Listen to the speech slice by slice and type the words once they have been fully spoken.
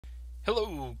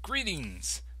Hello,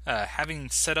 greetings!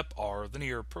 Having set up our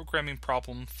linear programming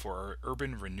problem for our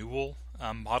urban renewal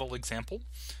model example,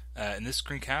 in this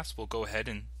screencast we'll go ahead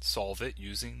and solve it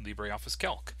using LibreOffice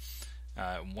Calc.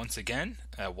 Once again,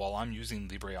 while I'm using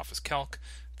LibreOffice Calc,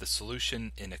 the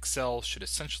solution in Excel should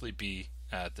essentially be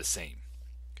the same.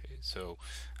 Okay, so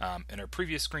in our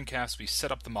previous screencast we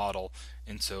set up the model,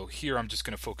 and so here I'm just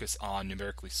going to focus on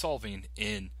numerically solving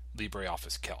in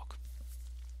LibreOffice Calc.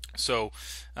 So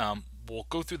we'll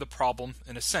go through the problem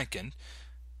in a second,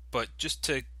 but just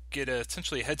to get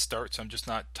essentially a head start, so I'm just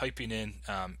not typing in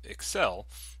Excel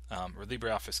or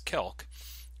LibreOffice Calc.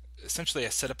 Essentially, I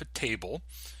set up a table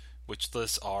which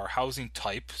lists our housing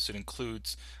type, so it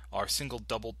includes our single,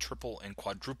 double, triple, and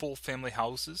quadruple family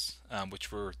houses,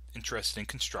 which we're interested in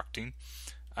constructing.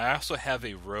 I also have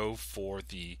a row for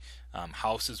the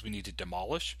houses we need to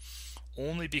demolish,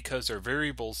 only because our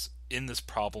variables in this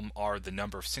problem are the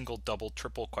number of single, double,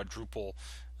 triple, quadruple,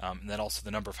 and then also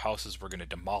the number of houses we're going to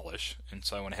demolish. And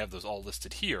so I want to have those all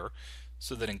listed here,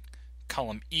 so that in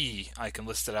column E I can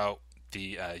list it out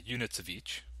the units of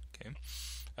each. Okay,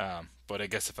 but I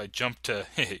guess if I jump to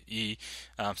E,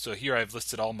 so here I've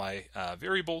listed all my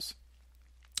variables.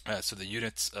 So the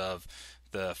units of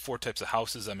the 4 types of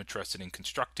houses I'm interested in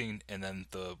constructing, and then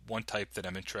the 1 type that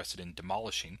I'm interested in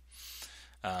demolishing.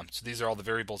 So these are all the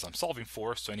variables I'm solving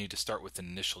for, so I need to start with an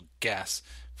initial guess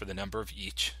for the number of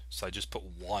each. So I just put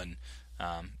 1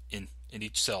 in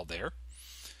each cell there.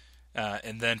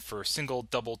 And then for single,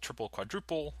 double, triple,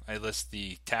 quadruple, I list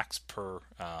the tax per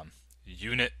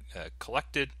unit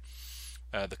collected,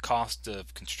 the cost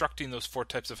of constructing those 4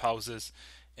 types of houses,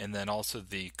 and then also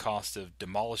the cost of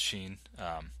demolishing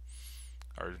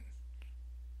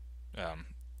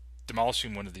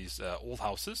demolishing one of these old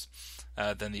houses,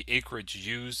 then the acreage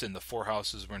used in the 4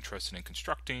 houses we're interested in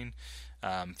constructing,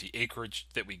 the acreage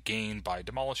that we gain by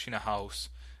demolishing a house,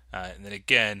 and then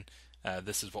again,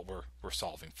 this is what we're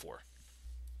solving for.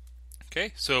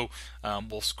 Okay, so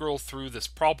we'll scroll through this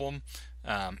problem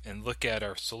and look at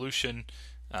our solution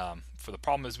for the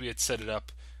problem as we had set it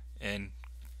up, and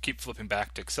keep flipping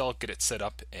back to Excel, get it set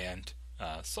up, and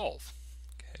solve.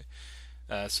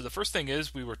 So the first thing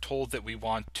is we were told that we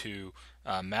want to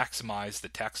maximize the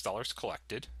tax dollars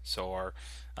collected. So our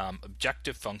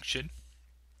objective function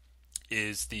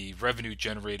is the revenue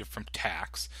generated from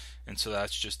tax, and so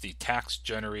that's just the tax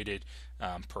generated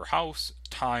per house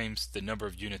times the number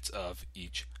of units of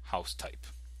each house type.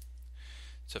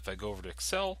 So if I go over to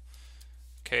Excel,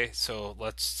 okay, so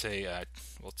let's say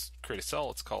let's create a cell,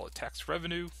 let's call it tax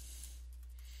revenue.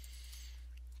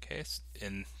 Okay,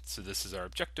 and so this is our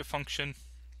objective function.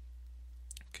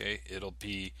 Okay, it'll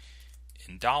be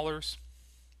in dollars,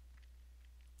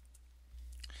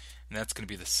 and that's going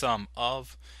to be the sum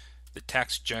of the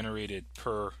tax generated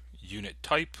per unit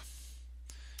type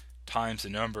times the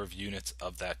number of units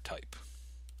of that type.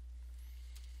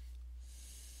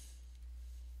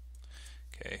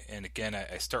 Okay, and again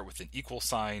I start with an equal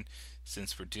sign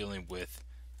since we're dealing with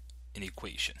an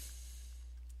equation.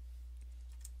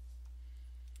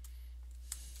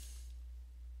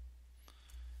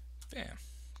 Bam.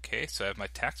 Okay, so I have my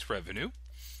tax revenue.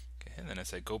 Okay, and then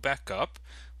as I go back up,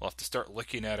 we'll have to start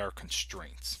looking at our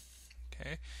constraints.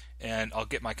 Okay, and I'll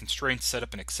get my constraints set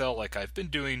up in Excel like I've been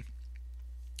doing,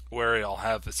 where I'll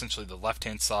have essentially the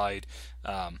left-hand side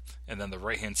and then the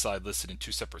right-hand side listed in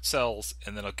 2 separate cells,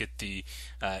 and then I'll get the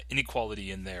inequality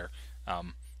in there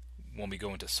when we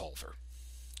go into Solver.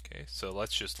 Okay, so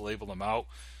let's just label them out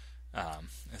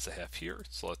as I have here.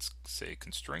 So let's say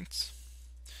constraints.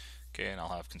 Okay, and I'll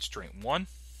have constraint 1.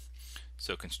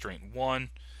 So constraint 1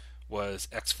 was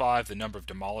x5, the number of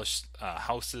demolished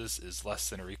houses is less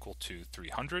than or equal to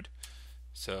 300.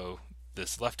 So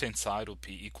this left-hand side will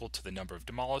be equal to the number of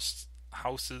demolished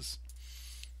houses.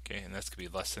 Okay, and that's going to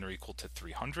be less than or equal to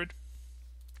 300.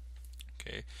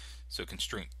 Okay, so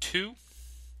constraint 2.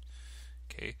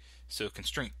 Okay, so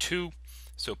constraint 2,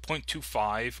 so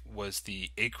 0.25 was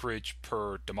the acreage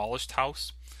per demolished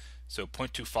house. So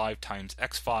 0.25 times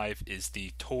x5 is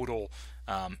the total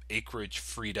acreage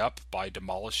freed up by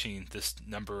demolishing this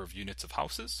number of units of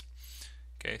houses.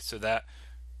 Okay, so that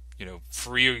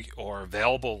free or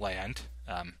available land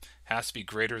has to be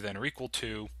greater than or equal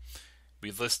to.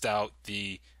 We list out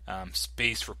the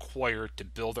space required to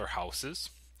build our houses.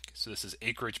 Okay, so this is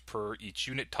acreage per each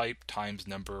unit type times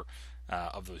number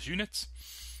of those units,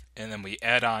 and then we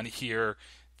add on here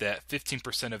that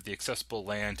 15% of the accessible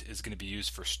land is going to be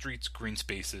used for streets, green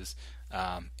spaces,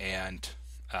 and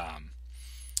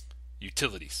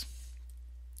utilities.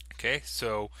 Okay,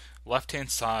 so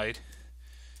left-hand side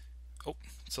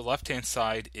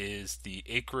is the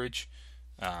acreage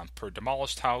per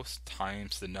demolished house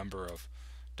times the number of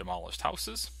demolished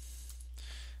houses.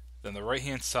 Then the right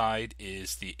hand side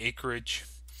is the acreage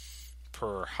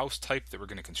per house type that we're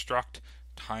going to construct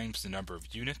times the number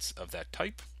of units of that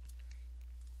type.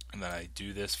 And then I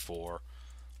do this for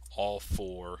all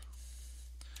 4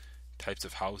 types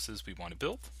of houses we want to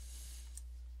build.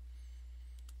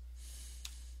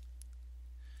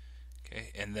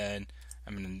 Okay, and then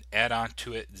I'm going to add on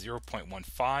to it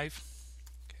 0.15.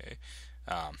 Okay,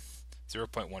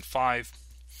 0.15.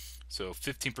 So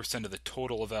 15% of the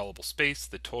total available space.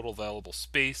 The total available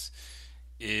space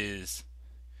is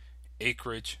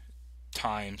acreage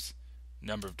times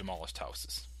number of demolished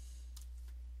houses.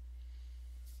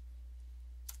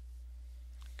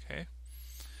 Okay.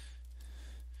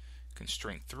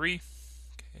 Constraint 3.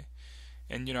 Okay.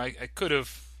 And I could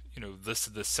have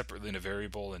listed this separately in a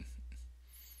variable and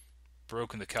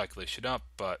broken the calculation up,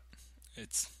 but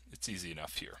it's easy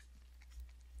enough here.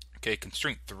 Okay,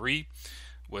 constraint 3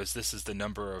 was this is the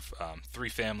number of 3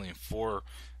 family and 4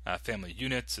 family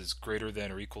units is greater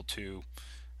than or equal to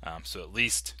so at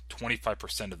least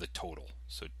 25% of the total.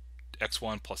 So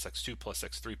x1 plus x2 plus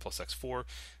x3 plus x4.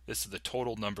 This is the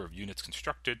total number of units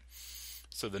constructed.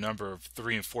 So the number of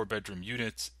 3 and 4 bedroom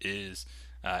units is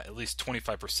at least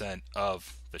 25%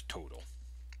 of the total.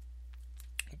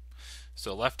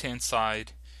 So left hand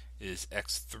side is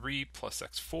x3 plus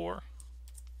x4.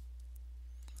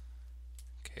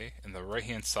 Okay, and the right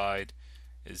hand side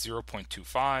is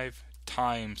 0.25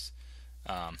 times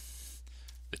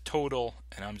the total,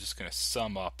 and I'm just going to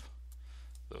sum up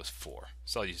those 4.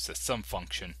 So I'll use the sum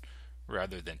function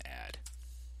rather than add.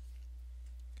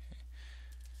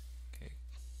 Okay.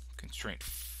 Constraint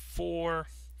 4.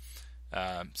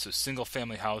 So single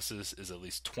family houses is at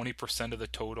least 20% of the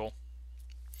total.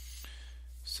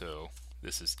 So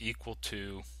this is equal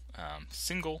to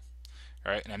single.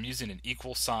 All right, and I'm using an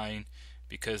equal sign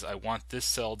because I want this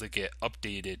cell to get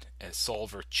updated as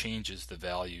Solver changes the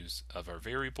values of our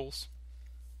variables.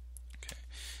 Okay,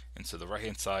 and so the right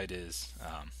hand side is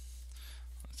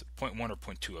 0.1 or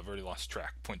 0.2. I've already lost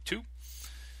track. 0.2.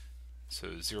 So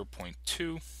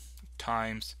 0.2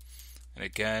 times, and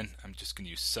again I'm just going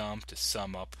to use sum to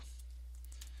sum up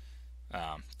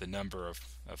the number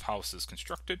of houses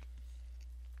constructed.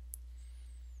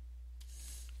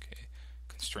 Okay,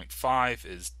 constraint 5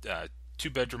 is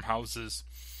 2-bedroom houses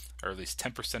are at least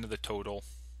 10% of the total,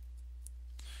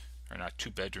 or not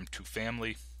 2-bedroom,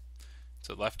 2-family.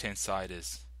 So left hand side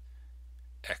is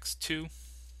x2, and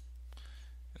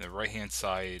the right hand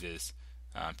side is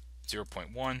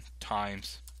 0.1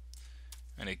 times,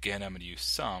 and again I'm going to use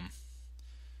sum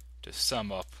to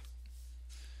sum up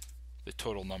the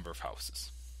total number of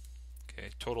houses. Okay,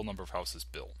 total number of houses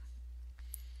built.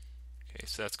 Okay,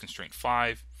 so that's constraint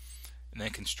 5. And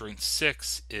then constraint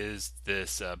 6 is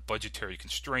this budgetary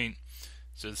constraint.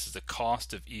 So this is the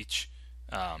cost of each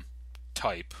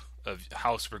type of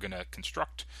house we're going to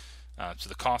construct. So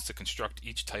the cost to construct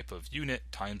each type of unit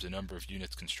times the number of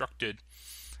units constructed.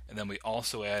 And then we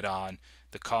also add on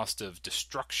the cost of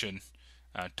destruction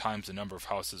times the number of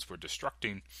houses we're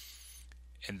destructing.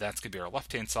 And that's going to be our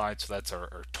left-hand side. So that's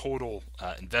our total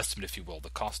investment, if you will, the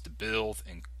cost to build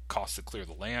and cost to clear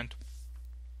the land.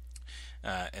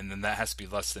 And then that has to be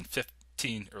less than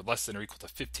or equal to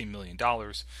 $15 million,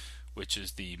 which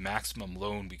is the maximum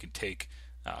loan we can take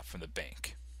from the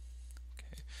bank.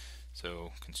 Okay,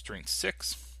 so constraint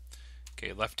 6.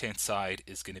 Okay, left-hand side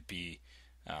is going to be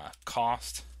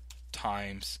cost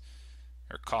times,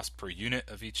 or cost per unit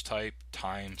of each type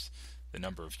times the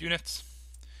number of units.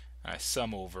 And I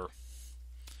sum over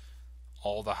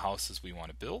all the houses we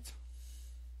want to build.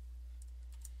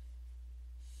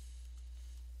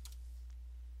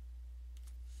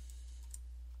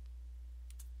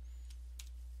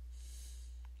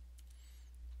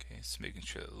 So making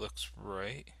sure it looks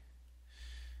right,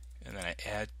 and then I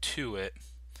add to it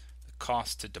the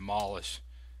cost to demolish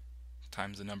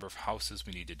times the number of houses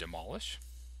we need to demolish.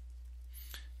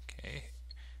 Okay,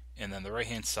 and then the right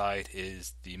hand side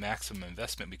is the maximum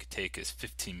investment we could take is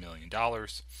 $15 million.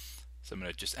 So I'm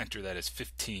going to just enter that as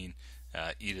 15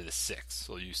 e to the 6.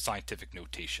 So we'll use scientific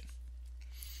notation.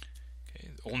 Okay,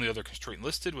 the only other constraint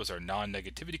listed was our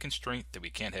non-negativity constraint, that we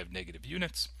can't have negative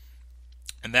units.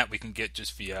 And that we can get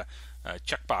just via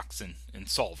checkbox in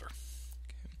Solver.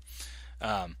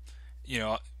 Okay.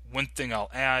 One thing I'll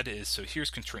add is, so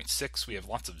here's constraint 6. We have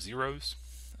lots of zeros.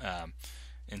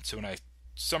 And so when I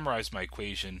summarize my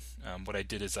equation, what I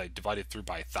did is I divided through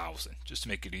by 1,000 just to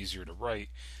make it easier to write.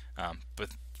 But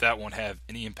that won't have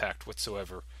any impact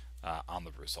whatsoever on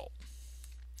the result.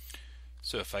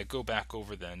 So if I go back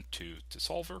over then to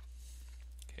Solver,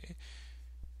 okay.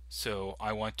 So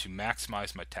I want to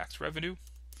maximize my tax revenue.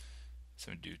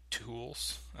 So I'm going to do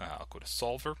Tools. I'll go to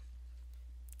Solver.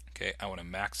 Okay, I want to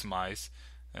maximize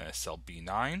cell B9.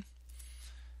 I'm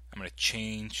going to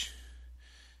change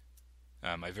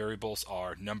my variables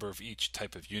are number of each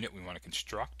type of unit we want to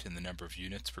construct and the number of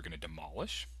units we're going to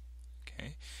demolish.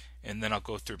 Okay, and then I'll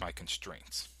go through my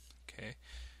constraints. Okay,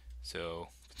 so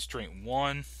constraint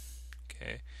 1.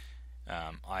 Okay,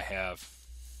 I have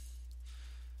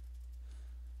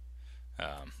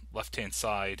left hand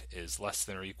side is less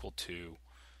than or equal to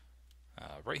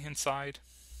right hand side.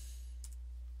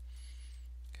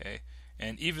 Okay,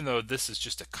 and even though this is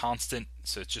just a constant,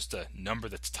 so it's just a number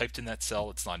that's typed in that cell,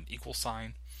 it's not an equal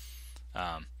sign.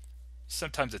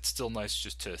 Sometimes it's still nice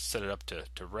just to set it up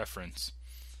to reference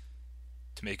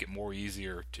to make it more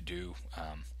easier to do,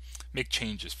 make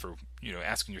changes for,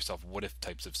 asking yourself what if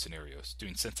types of scenarios,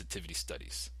 doing sensitivity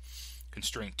studies.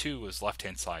 Constraint 2 is left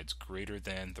hand side's greater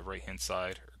than the right hand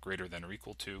side, or greater than or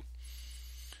equal to.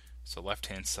 So left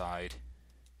hand side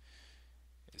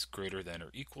is greater than or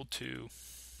equal to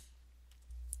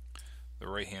the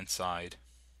right hand side.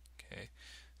 Okay,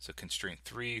 so constraint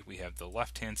 3, we have the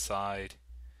left hand side,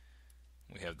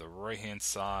 we have the right hand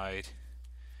side,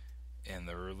 and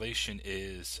the relation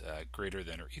is greater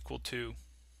than or equal to.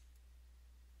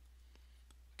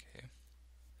 Okay,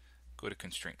 go to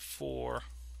constraint 4.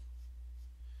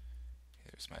 Okay,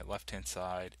 there's my left hand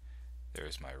side,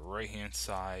 there's my right hand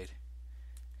side,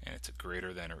 and it's a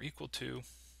greater than or equal to.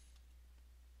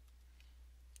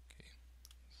 Okay,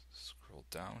 scroll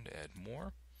down to add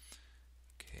more.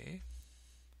 Okay,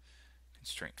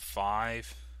 constraint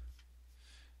 5,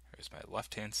 there's my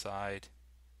left hand side,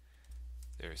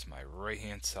 there's my right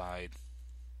hand side,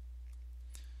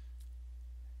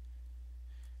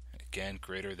 and again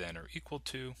greater than or equal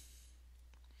to.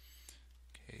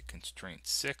 Okay, constraint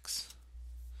 6,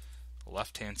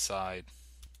 left hand side,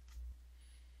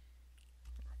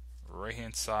 right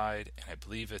hand side, and I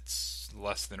believe it's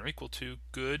less than or equal to.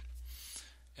 Good.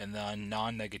 And then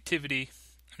non-negativity,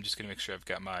 I'm just going to make sure I've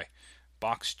got my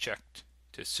box checked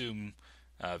to assume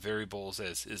variables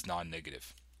as is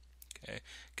non-negative. Okay.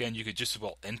 Again, you could just as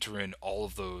well enter in all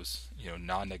of those,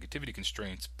 non-negativity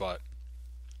constraints, but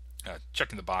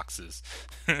checking the boxes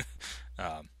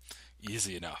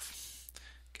easy enough.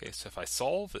 Okay, so if I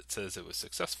solve, it says it was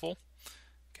successful.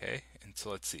 Okay, and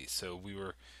so let's see. So we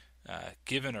were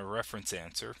given a reference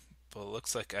answer, but it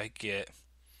looks like I get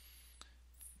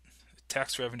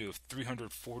tax revenue of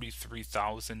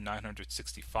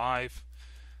 $343,965.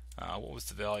 What was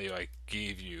the value I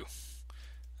gave you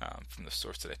from the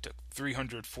source that I took?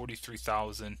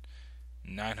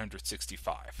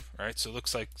 $343,965. Right. So it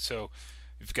looks like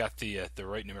we've got the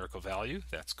right numerical value.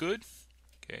 That's good.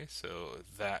 Okay. So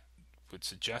that would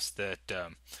suggest that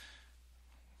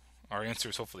our answer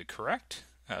is hopefully correct.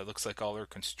 It looks like all our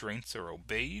constraints are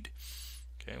obeyed.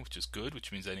 Okay, which is good,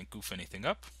 which means I didn't goof anything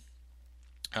up.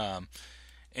 And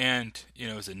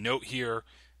as a note here,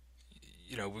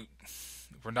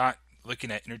 we're not looking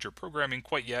at integer programming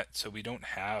quite yet, so we don't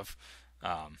have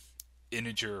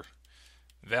integer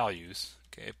values.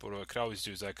 Okay, but what I could always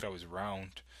do is I could always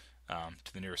round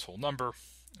to the nearest whole number.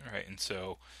 All right, and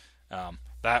so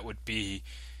that would be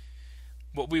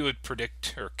what we would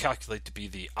predict or calculate to be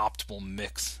the optimal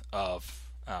mix of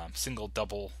single,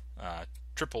 double,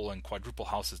 triple, and quadruple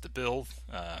houses to build.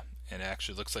 And it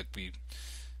actually looks like we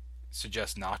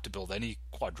suggest not to build any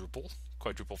quadruple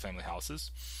family houses.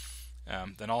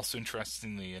 Then also,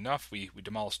 interestingly enough, we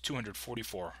demolished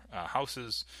 244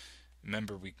 houses.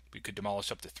 Remember, we could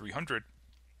demolish up to 300,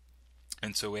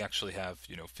 and so we actually have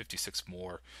 56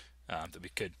 more that we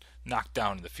could knock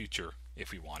down in the future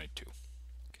if we wanted to.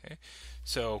 Okay,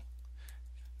 so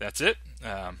that's it.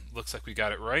 Looks like we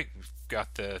got it right. We've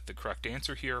got the correct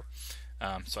answer here.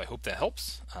 So I hope that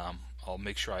helps. I'll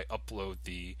make sure I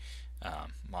upload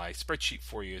my spreadsheet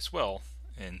for you as well,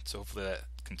 and so hopefully that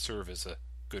can serve as a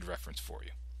good reference for you.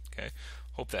 Okay,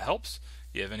 hope that helps.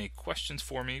 If you have any questions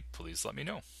for me, please let me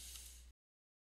know.